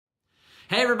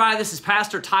Hey everybody, this is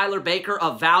Pastor Tyler Baker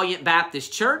of Valiant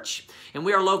Baptist Church, and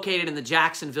we are located in the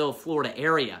Jacksonville, Florida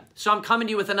area. So I'm coming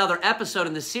to you with another episode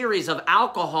in the series of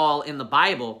alcohol in the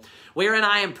Bible, wherein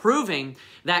I am proving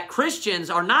that Christians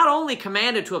are not only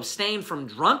commanded to abstain from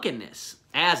drunkenness,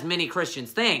 as many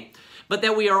Christians think, but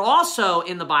that we are also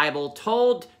in the Bible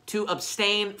told to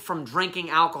abstain from drinking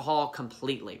alcohol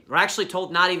completely. We're actually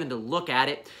told not even to look at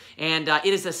it, and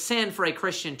it is a sin for a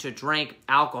Christian to drink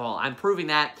alcohol. I'm proving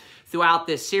that throughout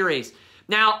this series.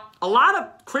 Now, a lot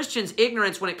of Christians'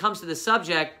 ignorance when it comes to this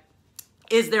subject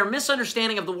is their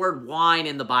misunderstanding of the word wine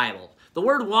in the Bible. The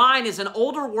word wine is an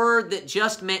older word that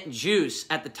just meant juice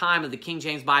at the time of the King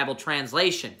James Bible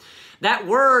translation. That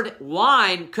word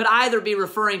wine could either be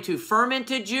referring to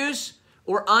fermented juice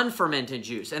or unfermented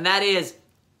juice, and that is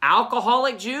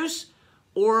alcoholic juice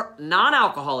or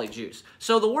non-alcoholic juice.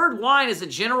 So the word wine is a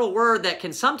general word that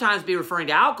can sometimes be referring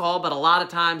to alcohol, but a lot of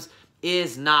times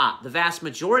is not. The vast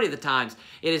majority of the times,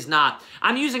 it is not.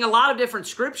 I'm using a lot of different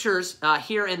scriptures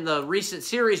here in the recent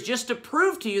series just to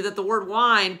prove to you that the word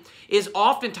wine is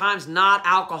oftentimes not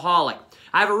alcoholic.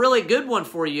 I have a really good one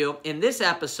for you in this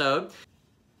episode,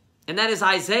 and that is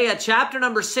Isaiah chapter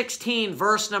number 16,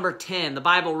 verse number 10. The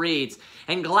Bible reads,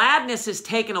 "And gladness is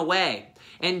taken away,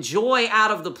 and joy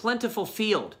out of the plentiful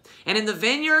field. And in the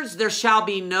vineyards there shall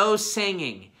be no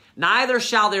singing, neither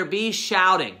shall there be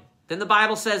shouting." Then the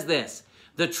Bible says this,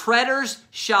 "The treaders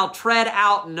shall tread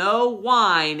out no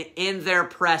wine in their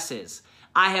presses.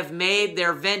 I have made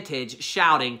their vintage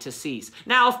shouting to cease."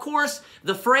 Now, of course,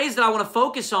 the phrase that I want to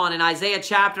focus on in Isaiah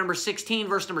chapter number 16,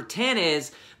 verse number 10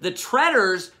 is, "The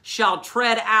treaders shall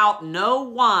tread out no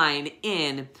wine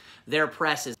in their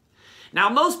presses." Now,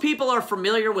 most people are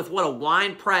familiar with what a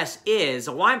wine press is.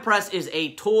 A wine press is a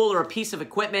tool or a piece of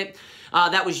equipment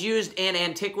that was used in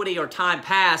antiquity or time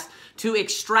past to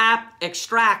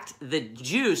extract the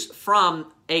juice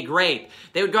from a grape.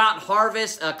 They would go out and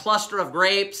harvest a cluster of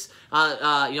grapes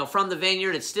from the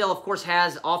vineyard. It still, of course,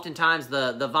 has oftentimes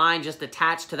the vine just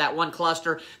attached to that one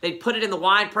cluster. They'd put it in the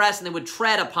wine press and they would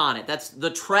tread upon it. That's the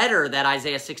treader that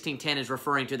Isaiah 16:10 is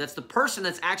referring to. That's the person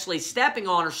that's actually stepping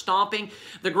on or stomping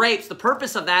the grapes. The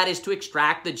purpose of that is to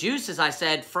extract the juice, as I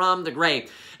said, from the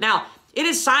grape. Now, it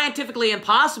is scientifically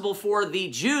impossible for the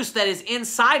juice that is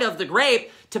inside of the grape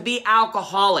to be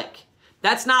alcoholic.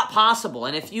 That's not possible.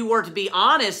 And if you were to be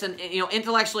honest and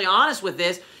intellectually honest with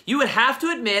this, you would have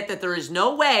to admit that there is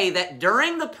no way that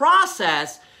during the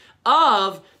process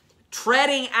of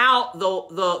treading out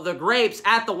the grapes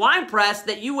at the wine press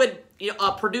that you would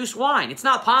produce wine. It's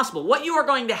not possible. What you are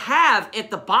going to have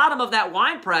at the bottom of that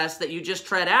wine press that you just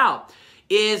tread out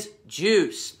is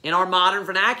juice. In our modern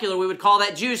vernacular, we would call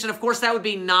that juice. And of course, that would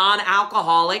be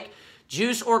non-alcoholic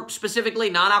juice, or specifically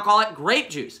non-alcoholic grape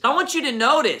juice. I want you to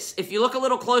notice, if you look a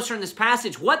little closer in this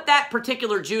passage, what that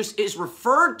particular juice is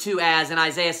referred to as in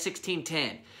Isaiah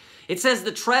 16:10. It says,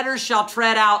 "The treaders shall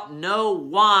tread out no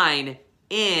wine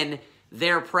in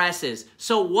their presses."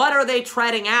 So what are they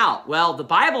treading out? Well, the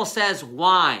Bible says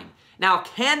wine. Now,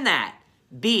 can that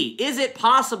be? Is it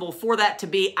possible for that to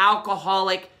be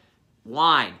alcoholic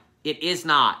wine? It is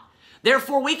not.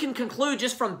 Therefore, we can conclude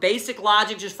just from basic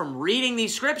logic, just from reading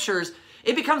these scriptures,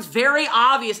 it becomes very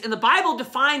obvious, and the Bible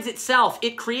defines itself.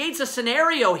 It creates a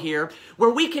scenario here where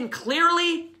we can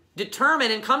clearly determine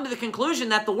and come to the conclusion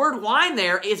that the word wine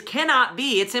there cannot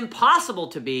be, it's impossible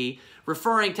to be,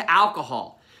 referring to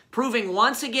alcohol, proving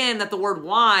once again that the word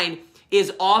wine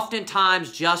is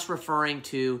oftentimes just referring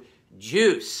to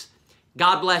juice.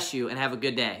 God bless you and have a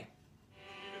good day.